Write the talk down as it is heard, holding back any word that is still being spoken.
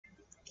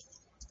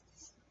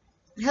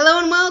Hello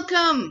and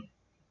welcome.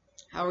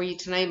 How are you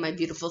tonight, my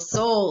beautiful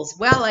souls?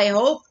 Well, I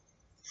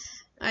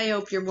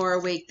hope you're more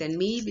awake than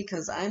me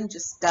because I'm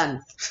just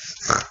done.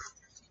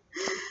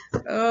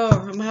 Oh,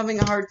 I'm having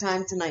a hard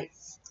time tonight.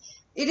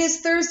 It is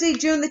Thursday,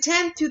 June the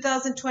 10th,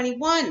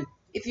 2021.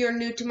 If you're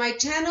new to my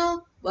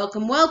channel,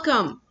 welcome,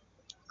 welcome.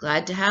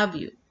 Glad to have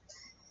you.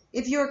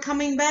 If you're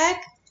coming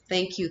back,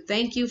 thank you.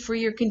 Thank you for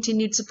your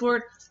continued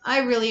support. I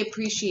really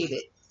appreciate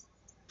it.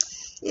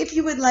 If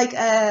you would like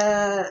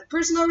a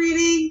personal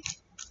reading,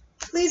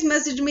 please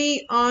message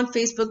me on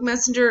Facebook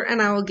Messenger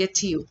and I will get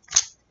to you.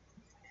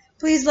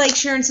 Please like,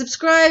 share, and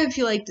subscribe if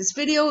you like this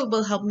video. It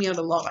will help me out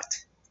a lot.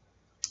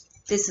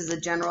 This is a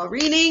general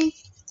reading.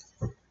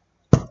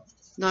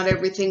 Not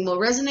everything will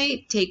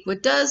resonate. Take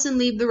what does and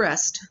leave the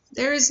rest.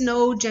 There is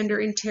no gender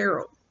in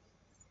tarot.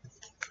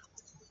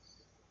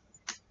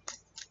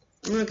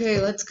 Okay,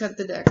 let's cut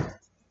the deck.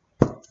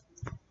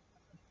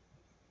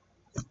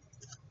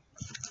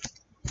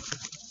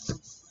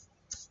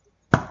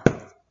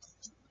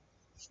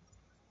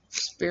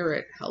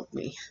 Spirit, help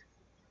me.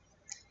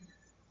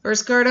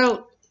 First card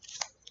out.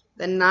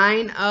 The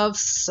Nine of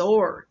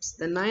Swords.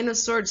 The Nine of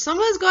Swords.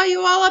 Someone's got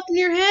you all up in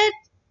your head.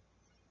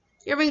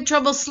 You're having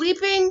trouble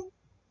sleeping.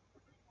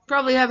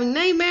 Probably having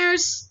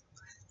nightmares.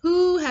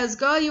 Who has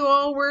got you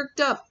all worked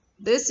up?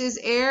 This is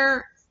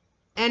air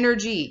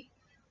energy.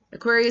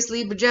 Aquarius,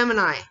 Libra,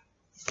 Gemini.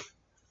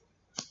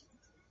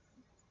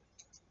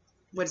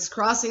 What's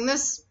crossing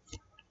this?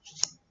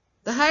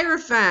 The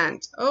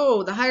Hierophant.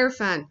 Oh, the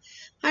Hierophant.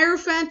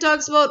 Hierophant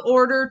talks about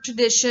order,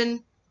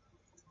 tradition.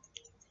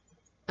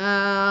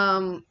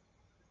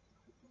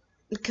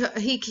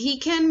 He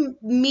can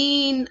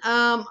mean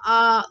a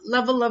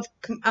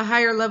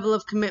higher level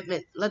of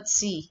commitment. Let's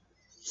see.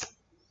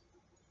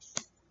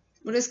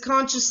 What is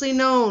consciously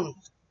known?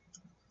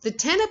 The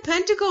Ten of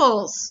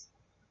Pentacles.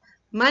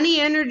 Money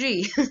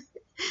energy.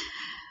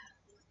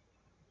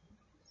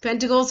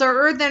 Pentacles are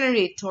earth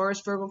energy.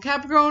 Taurus, Virgo,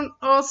 Capricorn,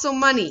 also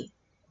money.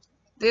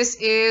 This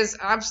is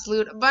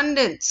absolute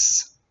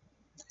abundance.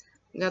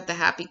 We got the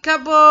happy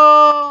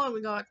couple.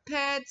 We got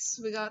pets.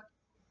 We got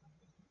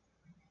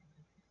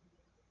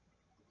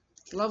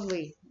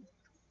lovely.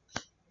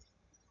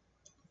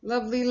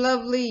 Lovely,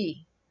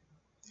 lovely.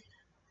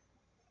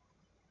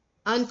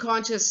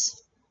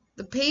 Unconscious.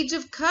 The Page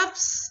of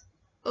Cups.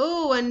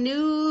 Oh, a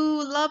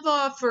new love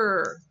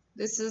offer.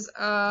 This is,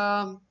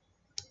 oh,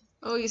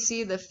 you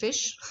see the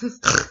fish?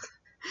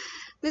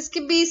 This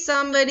could be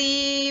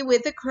somebody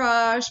with a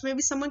crush.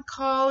 Maybe someone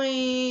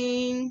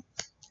calling.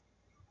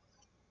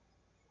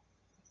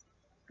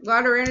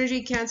 Water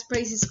energy, Cancer,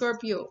 Pisces,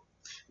 Scorpio.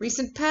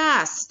 Recent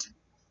past.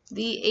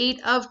 The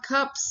Eight of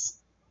Cups.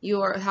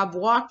 You have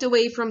walked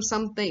away from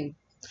something.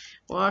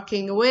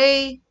 Walking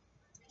away.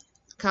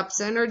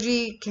 Cups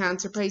energy,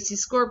 Cancer,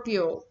 Pisces,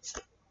 Scorpio.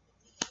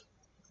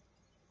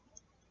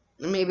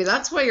 Maybe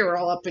that's why you're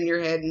all up in your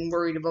head and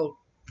worried about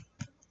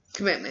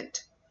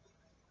commitment.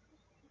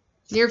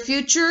 Near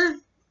future,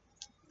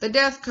 the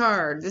Death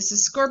card. This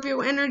is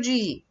Scorpio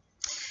energy.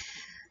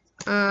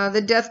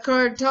 The Death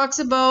card talks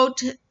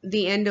about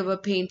the end of a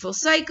painful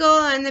cycle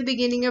and the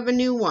beginning of a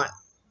new one.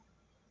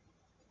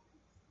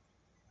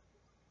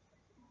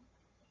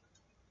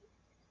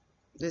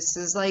 This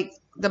is like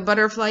the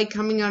butterfly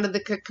coming out of the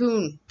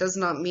cocoon. Does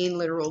not mean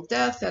literal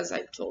death, as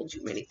I've told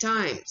you many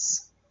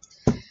times.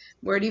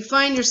 Where do you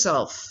find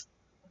yourself?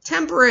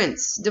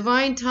 Temperance,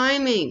 divine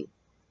timing.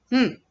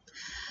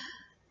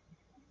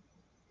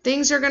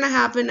 Things are going to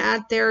happen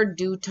at their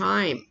due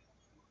time.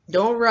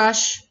 Don't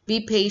rush.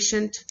 Be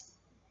patient.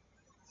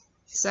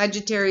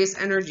 Sagittarius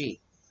energy.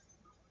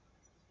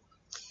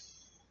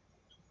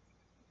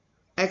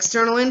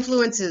 External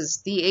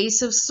influences. The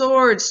Ace of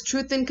Swords.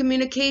 Truth and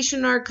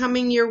communication are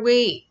coming your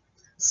way.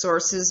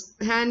 Sources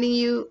handing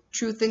you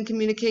truth and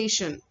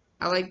communication.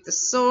 I like the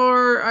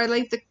sword. I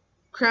like the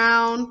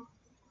crown.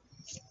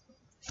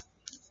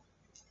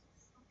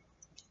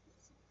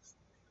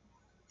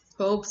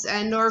 Hopes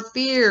and or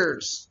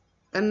fears.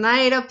 The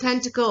Knight of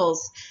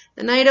Pentacles.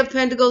 The Knight of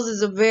Pentacles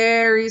is a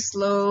very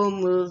slow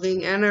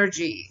moving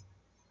energy.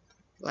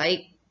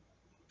 Like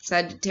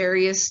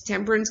Sagittarius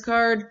Temperance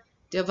card.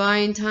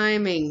 Divine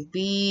timing.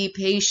 Be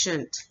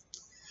patient.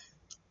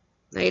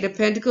 Knight of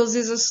Pentacles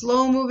is a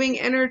slow moving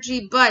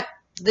energy, but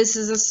this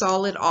is a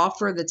solid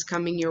offer that's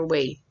coming your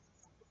way.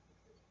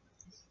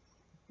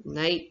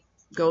 Knight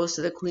goes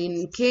to the Queen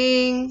and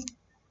King.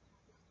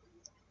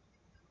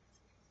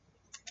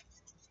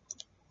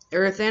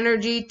 Earth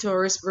energy,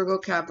 Taurus, Virgo,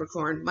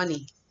 Capricorn,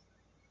 money.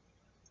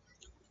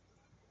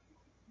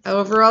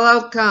 Overall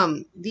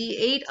outcome, the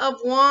Eight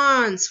of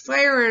Wands,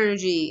 fire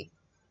energy,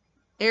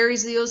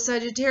 Aries, Leo,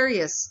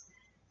 Sagittarius.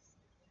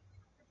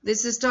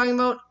 This is talking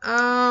about,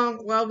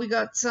 well, we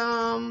got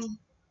some,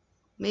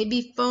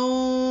 maybe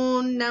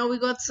phone, now we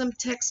got some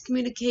text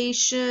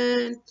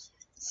communication,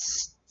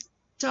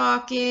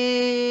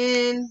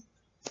 talking,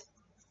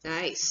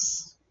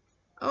 nice.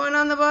 Oh, and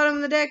on the bottom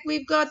of the deck,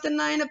 we've got the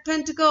Nine of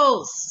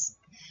Pentacles.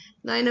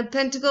 Nine of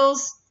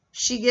Pentacles,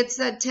 she gets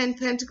that 10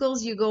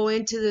 Pentacles, you go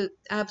into the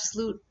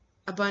absolute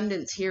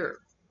abundance here.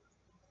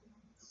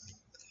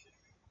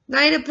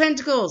 Knight of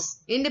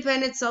Pentacles,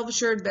 independent,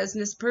 self-assured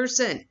business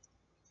person.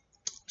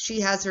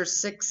 She has her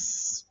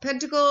 6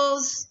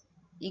 pentacles,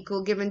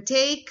 equal give and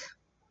take.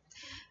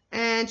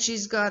 And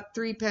she's got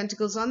 3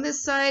 pentacles on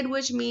this side,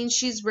 which means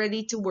she's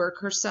ready to work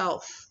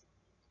herself.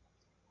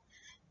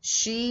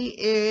 She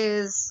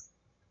is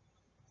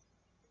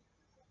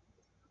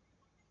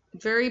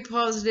very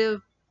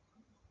positive,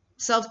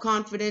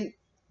 self-confident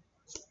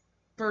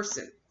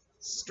person.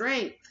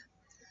 Strength.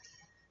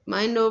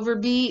 Mind over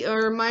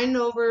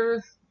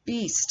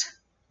beast.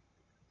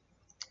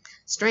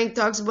 Strength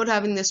talks about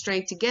having the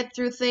strength to get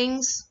through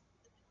things,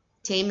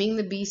 taming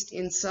the beast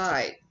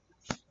inside.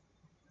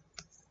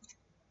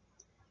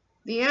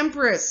 The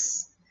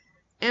Empress.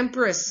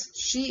 Empress,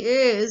 she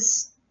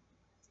is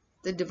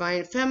the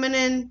divine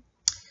feminine.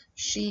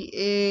 She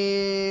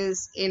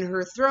is in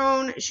her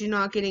throne. She's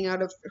not getting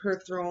out of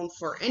her throne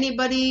for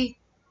anybody.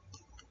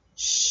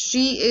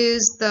 She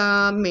is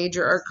the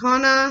major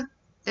arcana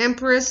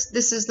Empress.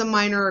 This is the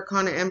minor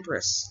arcana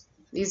Empress.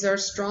 These are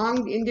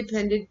strong,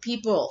 independent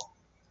people.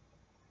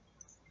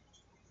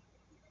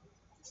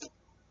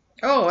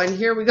 Oh, and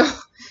here we go.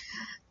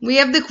 We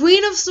have the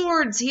Queen of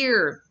Swords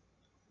here.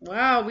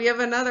 Wow, we have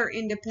another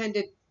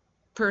independent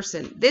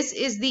person. This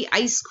is the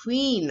Ice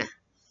Queen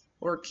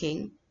or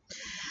King.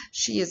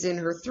 She is in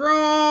her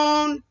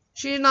throne.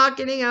 She's not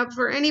getting up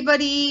for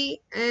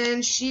anybody,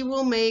 and she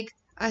will make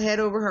a head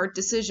over heart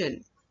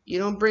decision. You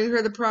don't bring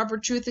her the proper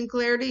truth and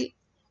clarity,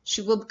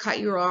 she will cut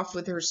you off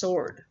with her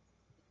sword.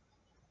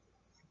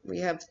 We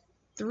have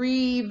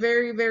 3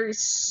 very, very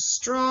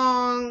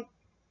strong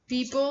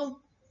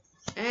people,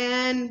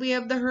 and we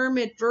have the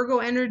Hermit, Virgo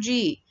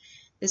energy.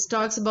 This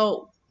talks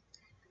about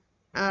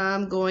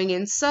going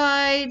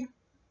inside,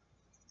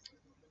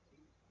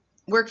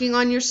 working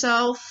on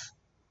yourself,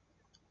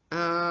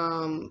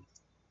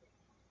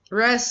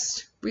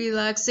 rest,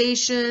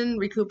 relaxation,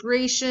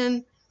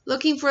 recuperation,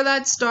 looking for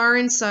that star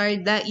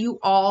inside that you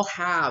all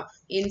have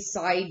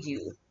inside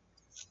you.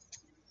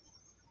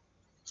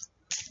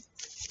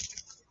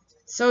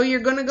 So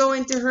you're going to go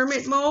into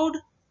hermit mode.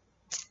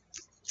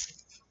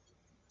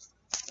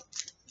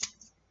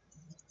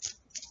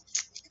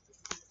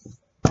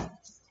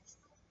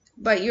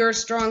 But you're a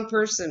strong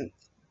person.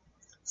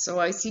 So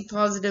I see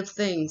positive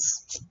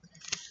things.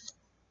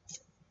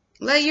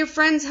 Let your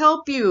friends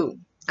help you.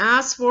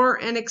 Ask for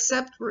and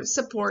accept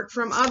support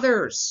from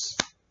others.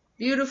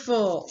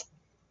 Beautiful.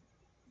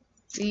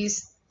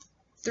 These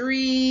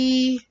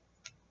three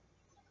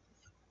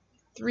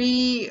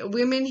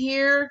women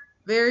here,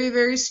 very,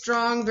 very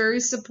strong,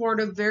 very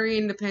supportive, very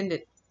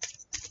independent.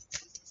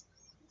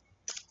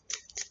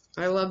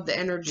 I love the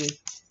energy.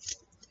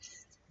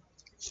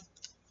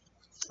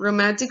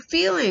 Romantic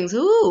feelings.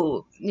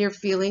 Ooh, your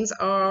feelings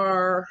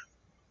are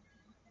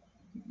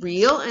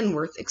real and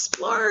worth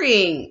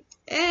exploring.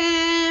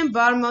 And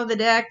bottom of the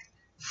deck,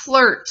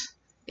 flirt.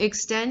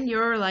 Extend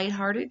your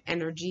lighthearted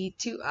energy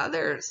to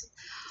others.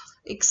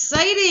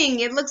 Exciting.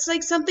 It looks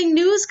like something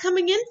new is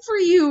coming in for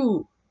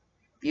you.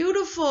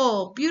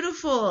 Beautiful,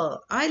 beautiful.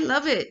 I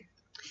love it.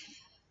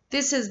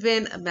 This has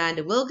been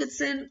Amanda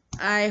Wilkinson.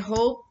 I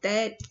hope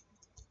that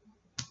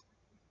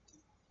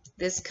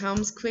this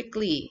comes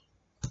quickly.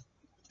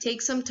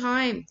 Take some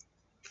time.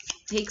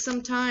 Take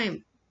some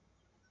time.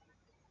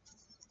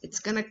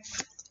 It's gonna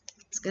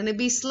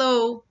be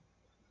slow.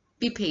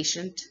 Be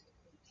patient.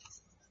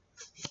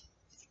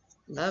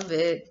 Love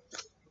it.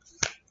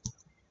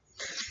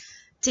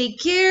 Take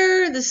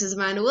care. This is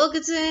Amanda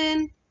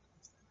Wilkinson.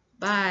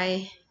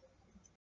 Bye.